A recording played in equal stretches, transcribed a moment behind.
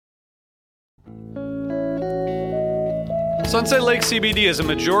Sunset Lake CBD is a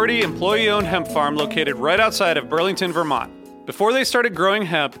majority employee-owned hemp farm located right outside of Burlington, Vermont. Before they started growing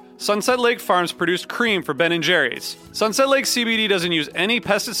hemp, Sunset Lake Farms produced cream for Ben & Jerry's. Sunset Lake CBD doesn't use any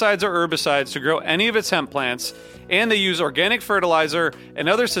pesticides or herbicides to grow any of its hemp plants, and they use organic fertilizer and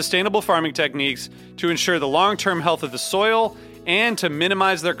other sustainable farming techniques to ensure the long-term health of the soil and to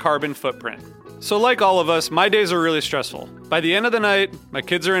minimize their carbon footprint. So like all of us, my days are really stressful. By the end of the night, my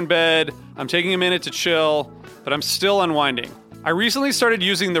kids are in bed, I'm taking a minute to chill, but I'm still unwinding. I recently started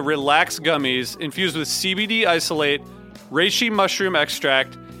using the Relax gummies infused with CBD isolate, reishi mushroom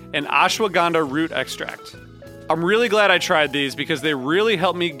extract, and ashwagandha root extract. I'm really glad I tried these because they really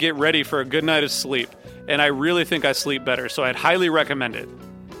helped me get ready for a good night of sleep, and I really think I sleep better, so I'd highly recommend it.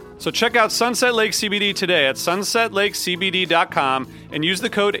 So check out Sunset Lake CBD today at sunsetlakecbd.com and use the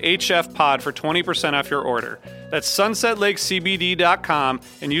code HFPOD for 20% off your order. That's sunsetlakecbd.com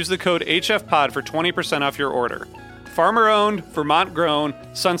and use the code HFPOD for 20% off your order. Farmer-owned, Vermont-grown,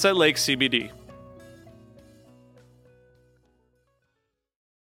 Sunset Lake CBD.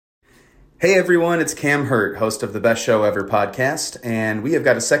 Hey everyone, it's Cam Hurt, host of the Best Show Ever podcast, and we have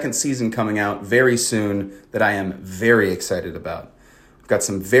got a second season coming out very soon that I am very excited about. We've got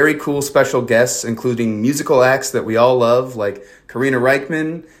some very cool special guests, including musical acts that we all love, like Karina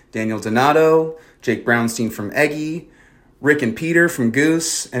Reichman, Daniel Donato, Jake Brownstein from Eggy, Rick and Peter from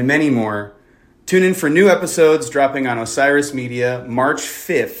Goose, and many more. Tune in for new episodes dropping on Osiris Media March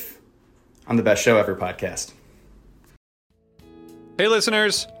 5th on the Best Show Ever podcast. Hey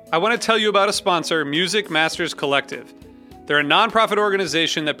listeners, I want to tell you about a sponsor, Music Masters Collective. They're a nonprofit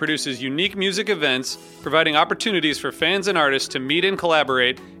organization that produces unique music events, providing opportunities for fans and artists to meet and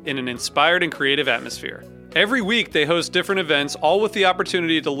collaborate in an inspired and creative atmosphere. Every week, they host different events, all with the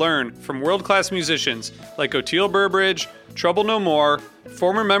opportunity to learn from world-class musicians like Oteil Burbridge, Trouble No More,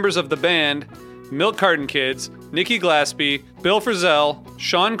 former members of the band, Milk Carton Kids, Nikki Glaspie, Bill Frisell,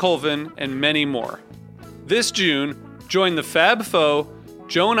 Sean Colvin, and many more. This June, join the Fab Four,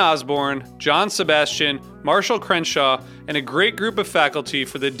 Joan Osborne, John Sebastian, Marshall Crenshaw, and a great group of faculty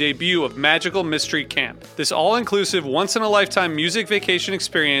for the debut of Magical Mystery Camp. This all-inclusive, once-in-a-lifetime music vacation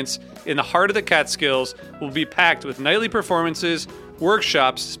experience in the heart of the Catskills will be packed with nightly performances,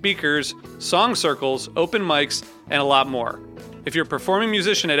 workshops, speakers, song circles, open mics, and a lot more. If you're a performing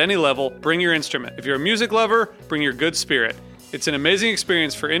musician at any level, bring your instrument. If you're a music lover, bring your good spirit. It's an amazing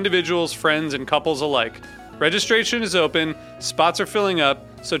experience for individuals, friends, and couples alike. Registration is open, spots are filling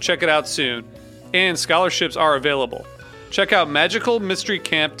up, so check it out soon. And scholarships are available. Check out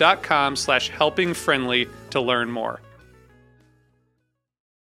magicalmysterycamp.com/helpingfriendly to learn more.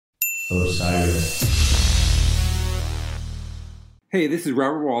 Osiris. Hey, this is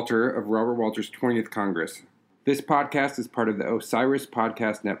Robert Walter of Robert Walter's 20th Congress. This podcast is part of the Osiris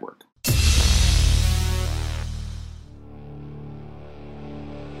Podcast Network.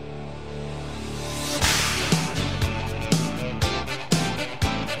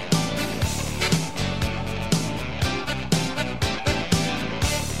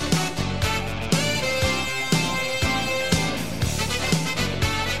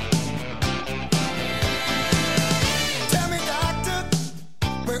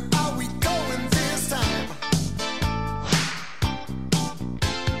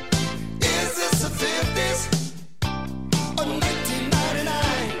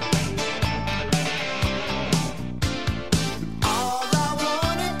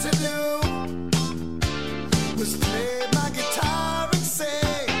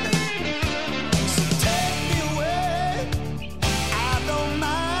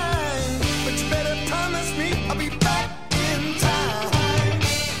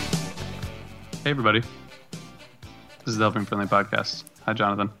 Hey everybody, this is the Helping Friendly Podcast. Hi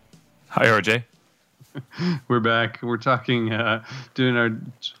Jonathan. Hi RJ. We're back. We're talking, doing our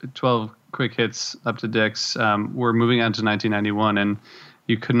 12 quick hits up to dicks. We're moving on to 1991, and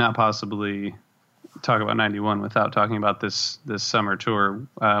you could not possibly talk about 91 without talking about this summer tour.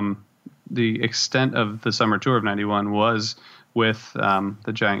 The extent of the summer tour of 91 was with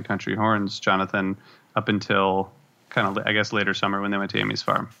the Giant Country Horns, Jonathan, up until kind of, I guess, later summer when they went to Amy's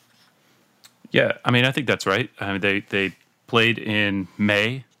Farm. Yeah, I mean, I think that's right. I mean, they played in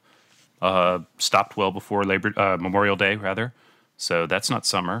May, stopped well before Memorial Day, rather. So that's not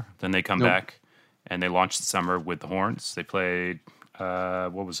summer. Then they come back and they launched the summer with the Horns. They played,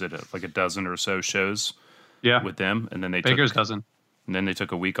 what was it, like a dozen or so shows with them. And then Baker's dozen. And then they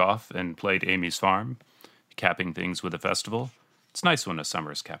took a week off and played Amy's Farm, capping things with a festival. It's nice when a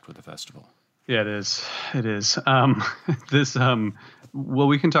summer is capped with a festival. Yeah, it is. It is. Well,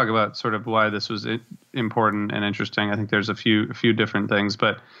 we can talk about sort of why this was important and interesting. I think there's a few different things,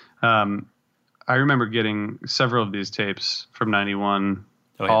 but I remember getting several of these tapes from '91,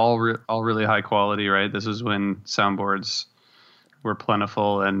 Oh, yeah. all really high quality. Right, this is when soundboards were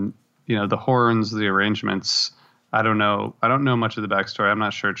plentiful, and the horns, the arrangements. I don't know much of the backstory. I'm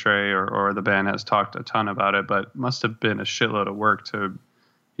not sure Trey or the band has talked a ton about it, but must have been a shitload of work to,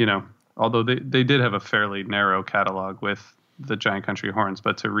 although they did have a fairly narrow catalog with the Giant Country Horns,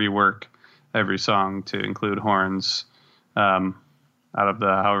 but to rework every song to include horns out of the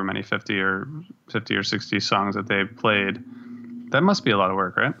however many 50 or 60 songs that they played, that must be a lot of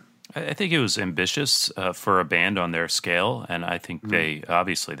work, right? I think it was ambitious for a band on their scale, and I think they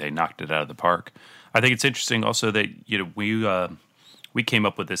knocked it out of the park. I think it's interesting also that we came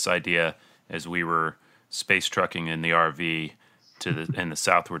up with this idea as we were space trucking in the RV in the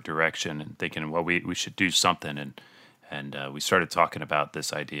southward direction, and thinking, well, we should do something, and we started talking about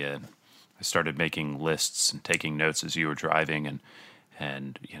this idea, and I started making lists and taking notes as you were driving,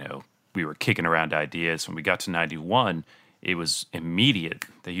 and we were kicking around ideas. When we got to 91, it was immediate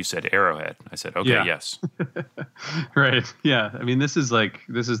that you said Arrowhead. I said, okay, Yeah. yes. Right. Yeah. I mean, this is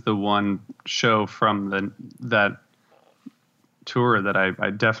the one show from that tour that I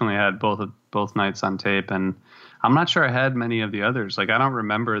definitely had both nights on tape, and I'm not sure I had many of the others. Like, I don't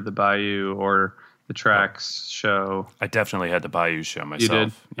remember the Bayou or the Tracks show. I definitely had the Bayou show myself. You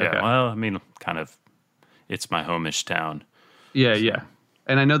did? Yeah. Okay. Well, I mean, kind of, it's my home-ish town. Yeah, yeah.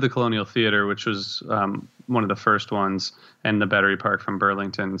 And I know the Colonial Theater, which was one of the first ones, and the Battery Park from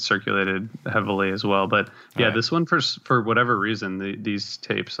Burlington circulated heavily as well. But yeah, Right. This one for whatever reason, these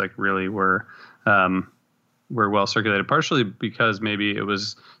tapes like really were well circulated. Partially because maybe it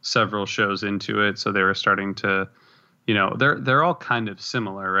was several shows into it, so they were starting to, they're all kind of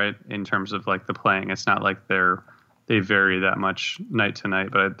similar, right? In terms of like the playing, it's not like they vary that much night to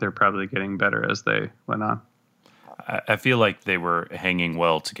night, but they're probably getting better as they went on. I feel like they were hanging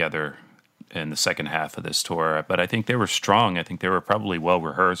well together in the second half of this tour, but I think they were strong. I think they were probably well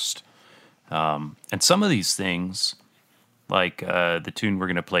rehearsed. And some of these things, like the tune we're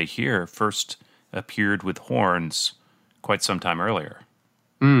going to play here, first appeared with horns quite some time earlier.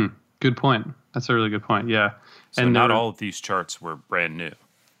 Good point. That's a really good point. Yeah. So not all of these charts were brand new.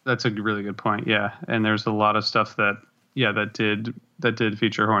 That's a really good point. Yeah. And there's a lot of stuff that did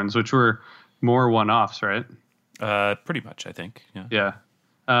feature horns, which were more one-offs, right? Pretty much, I think. Yeah. Yeah.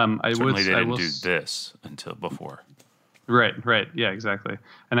 Certainly they didn't do this until before. Right. Yeah, exactly.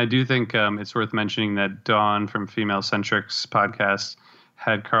 And I do think it's worth mentioning that Dawn from Female Centric's podcast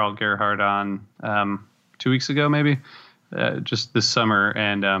had Carl Gerhard on 2 weeks ago, maybe, just this summer.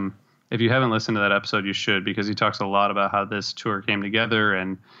 And if you haven't listened to that episode, you should, because he talks a lot about how this tour came together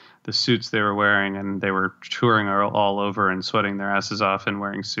and the suits they were wearing, and they were touring all over and sweating their asses off and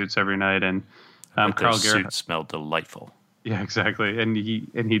wearing suits every night. And But Carl those Gerhard suits smelled delightful. Yeah, exactly. And he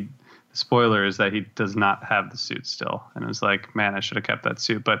the spoiler is that he does not have the suit still, and it's like, man, I should have kept that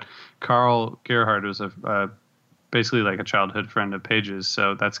suit. But Carl Gerhard was basically like a childhood friend of Page's,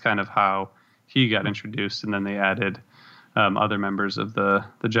 so that's kind of how he got introduced. And then they added other members of the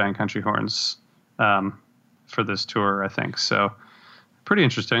Giant Country Horns for this tour, I think. So pretty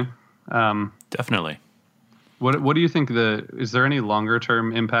interesting. Definitely. What do you think is there any longer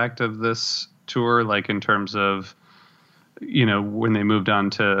term impact of this tour, like in terms of, when they moved on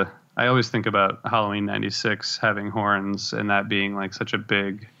to, I always think about Halloween 96 having horns and that being like such a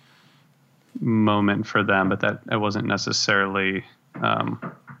big moment for them, but that it wasn't necessarily,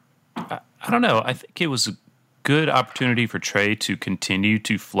 I don't know. I think it was a good opportunity for Trey to continue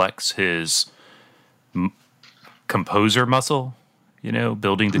to flex his composer muscle,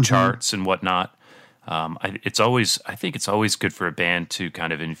 building the charts and whatnot. I think it's always good for a band to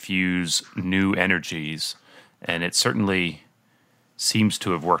kind of infuse new energies, and it certainly seems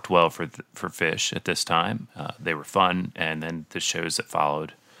to have worked well for Phish at this time. They were fun, and then the shows that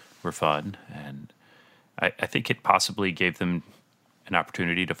followed were fun, and I think it possibly gave them an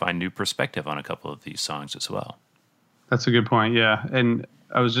opportunity to find new perspective on a couple of these songs as well. That's a good point. Yeah. And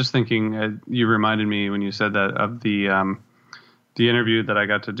I was just thinking, you reminded me when you said that of the interview that I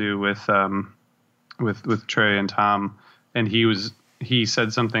got to do with Trey and Tom, and he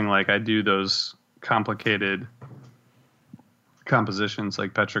said something like, I do those complicated compositions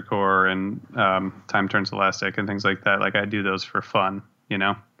like Petrichor and Time Turns Elastic and things like that. Like, I do those for fun,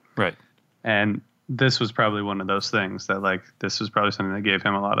 Right. And this was probably one of those things that, like, this was probably something that gave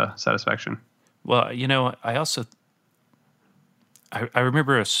him a lot of satisfaction. Well, I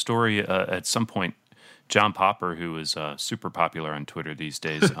remember a story at some point. John Popper, who is super popular on Twitter these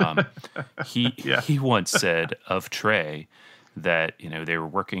days, he once said of Trey that he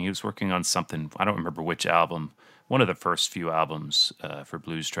was working on something, I don't remember which album, one of the first few albums for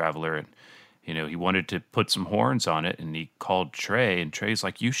Blues Traveler, he wanted to put some horns on it, and he called Trey, and Trey's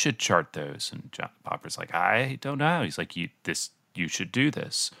like, "You should chart those." And John Popper's like, "I don't know." He's like, "You should do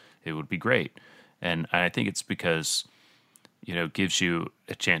this. It would be great." And I think it's because, it gives you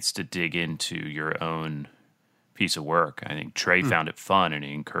a chance to dig into your own piece of work. I think Trey found it fun, and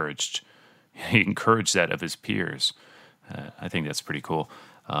he encouraged that of his peers. I think that's pretty cool.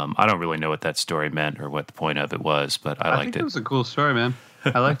 I don't really know what that story meant or what the point of it was, but I liked it. It was a cool story, man.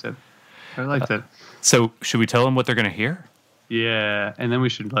 I liked it. I liked it. So should we tell them what they're going to hear? Yeah, and then we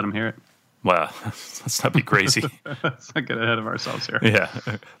should let them hear it. Well, let's not be crazy. Let's not get ahead of ourselves here. Yeah.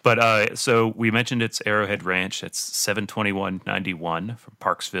 But so we mentioned it's Arrowhead Ranch. It's 72191 from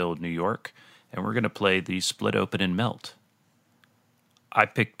Parksville, New York. And we're going to play the Split Open and Melt. I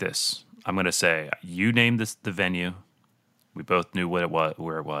picked this. I'm going to say, you named the venue. We both knew what it was,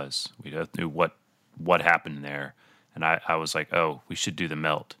 where it was. We both knew what happened there. And I was like, oh, we should do the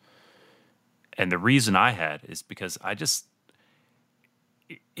Melt. And the reason I had is because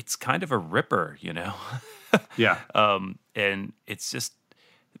it's kind of a ripper, Yeah. And it's just,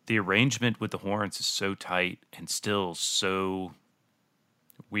 the arrangement with the horns is so tight and still so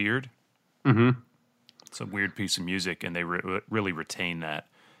weird. Mm-hmm. It's a weird piece of music, and they really retain that.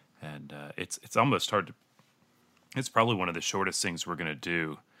 And it's almost hard to. It's probably one of the shortest things we're going to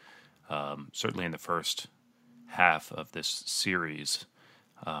do, certainly in the first half of this series.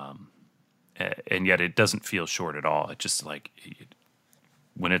 And yet it doesn't feel short at all. It's just like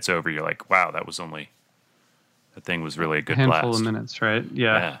when it's over, you're like, wow, that thing was really a good handful blast. Of minutes, right?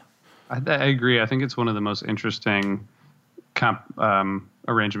 Yeah. I agree. I think it's one of the most interesting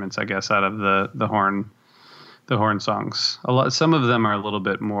arrangements, I guess, out of the horn songs. Some of them are a little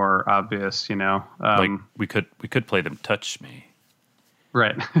bit more obvious, like we could play them "Touch Me,"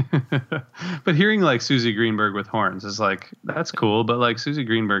 right? But hearing like Susie Greenberg with horns is like, that's cool. But like Susie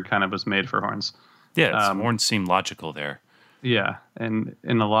Greenberg kind of was made for horns. Yeah, horns seem logical there. Yeah, and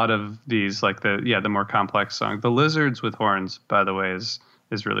in a lot of these, like the more complex songs, the Lizards with horns, by the way, is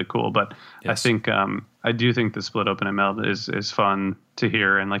really cool. But yes. I think I do think the Split Open and Melt is fun to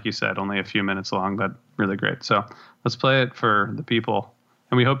hear, and like you said, only a few minutes long, but really great. So let's play it for the people,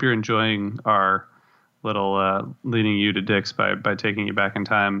 and we hope you're enjoying our little leading you to Dix by taking you back in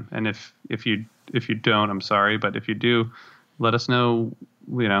time. And if you don't, I'm sorry, but if you do, let us know.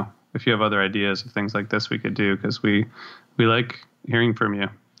 If you have other ideas of things like this we could do, because we like hearing from you,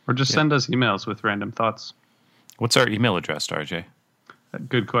 or just send us emails with random thoughts. What's our email address, RJ?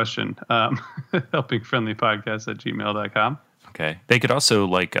 Good question. helpingfriendlypodcast@gmail.com. Okay. They could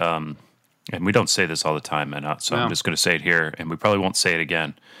also and we don't say this all the time, I'm just going to say it here, and we probably won't say it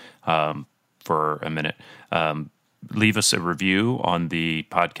again for a minute. Leave us a review on the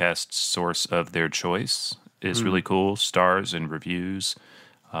podcast source of their choice is really cool. Stars and reviews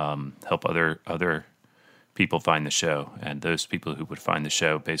help other people find the show, and those people who would find the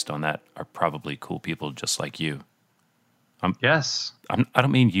show based on that are probably cool people just like you. Yes. I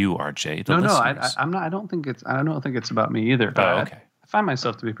don't mean you, RJ. I'm not. I don't think it's about me either. But okay. I find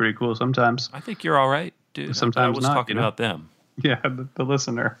myself to be pretty cool sometimes. I think you're all right, dude. Sometimes I was talking about them. Yeah, the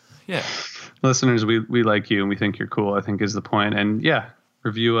listener. Yeah, listeners, we like you and we think you're cool, I think is the point. And yeah,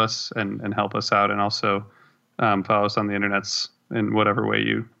 review us and help us out, and also follow us on the internets in whatever way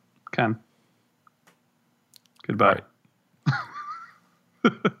you can. Goodbye.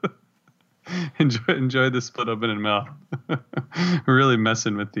 Right. Enjoy the Split Open and Melt. We're really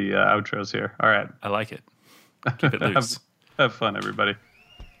messing with the outros here. All right. I like it. Keep it loose. Have fun, everybody.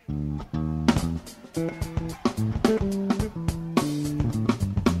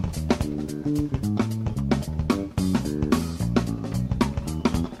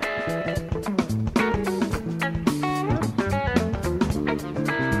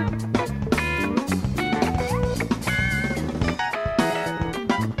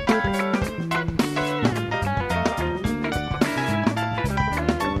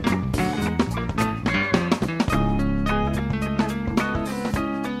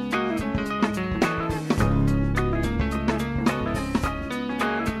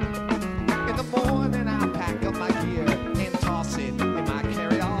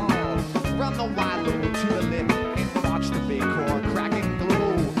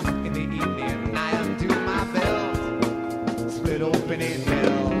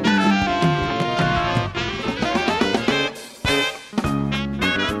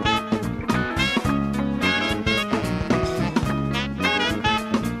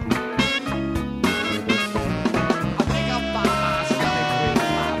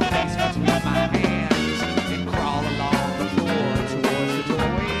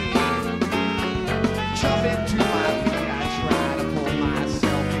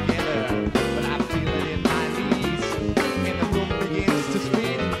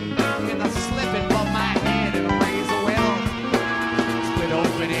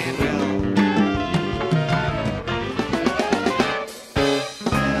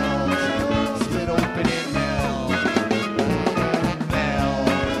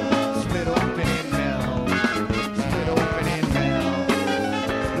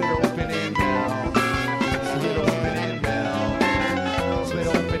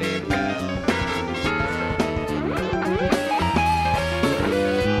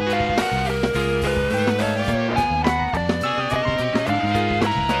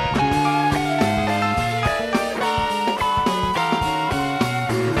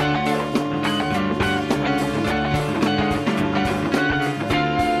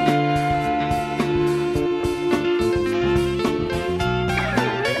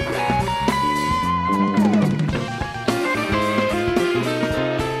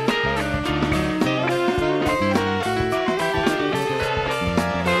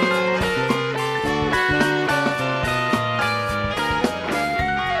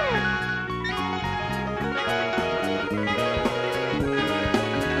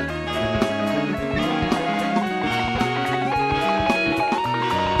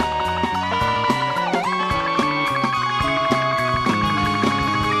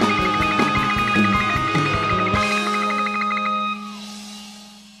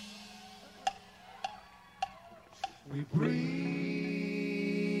 We breathe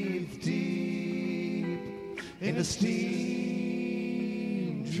deep in a steam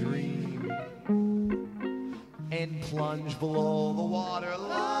dream and plunge below the water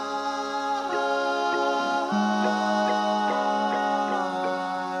line.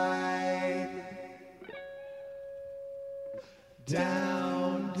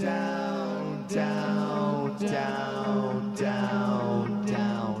 Down, down, down, down, down,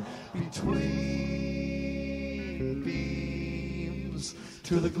 down, between beams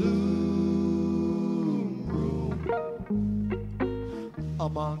to the gloom room,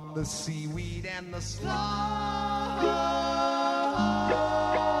 among the seaweed and the slime.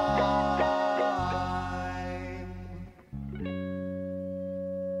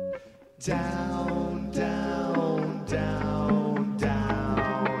 Down, down, down,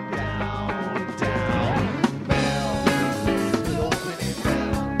 down, down, down. Bell, little opening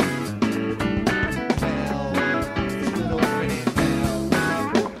bell. Bell, little opening bell.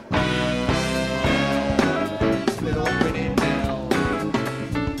 Little opening bell.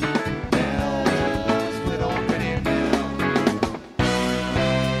 Bell, little opening bell.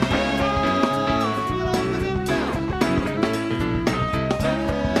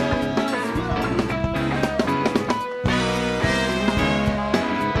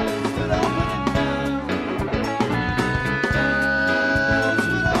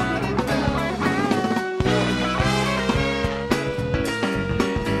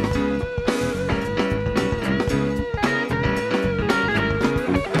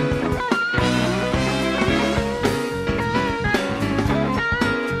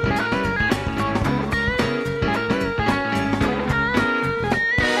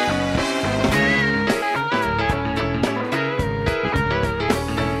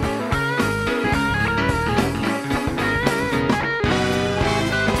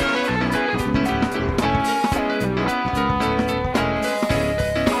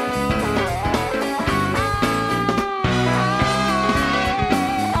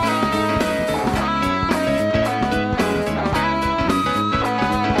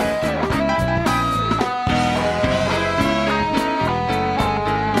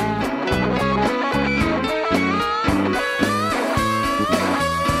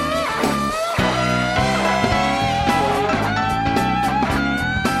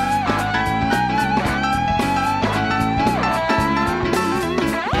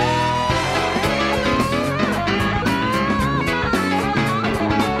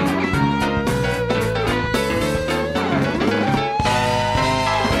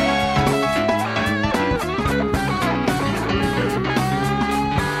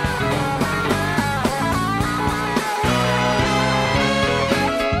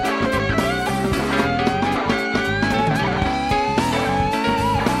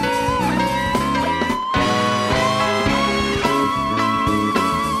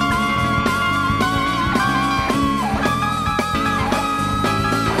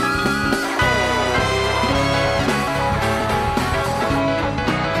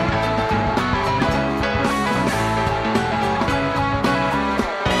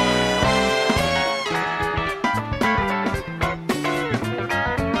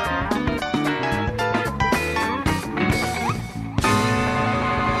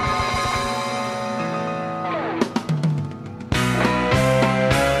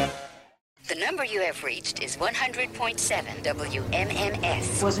 You have reached is 100.7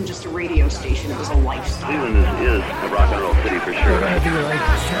 WMMS. It wasn't just a radio station, it was a lifestyle. Cleveland is a rock and roll city for sure. We're gonna be like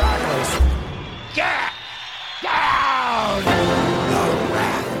Get down! The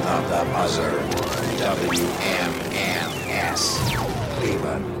Wrath of the Buzzard. WMMS.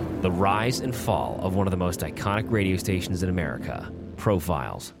 Cleveland. The rise and fall of one of the most iconic radio stations in America.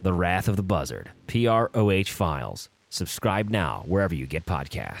 Profiles. The Wrath of the Buzzard. PROH Files. Subscribe now wherever you get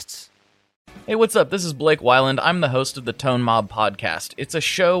podcasts. Hey, what's up? This is Blake Weiland. I'm the host of the Tone Mob Podcast. It's a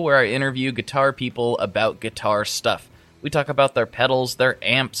show where I interview guitar people about guitar stuff. We talk about their pedals, their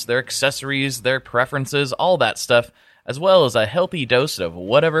amps, their accessories, their preferences, all that stuff, as well as a healthy dose of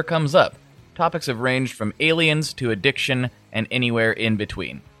whatever comes up. Topics have ranged from aliens to addiction and anywhere in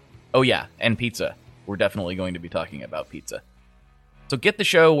between. Oh yeah, and pizza. We're definitely going to be talking about pizza. So get the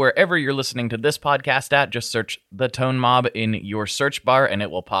show wherever you're listening to this podcast at. Just search The Tone Mob in your search bar and it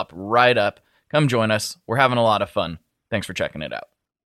will pop right up. Come join us. We're having a lot of fun. Thanks for checking it out.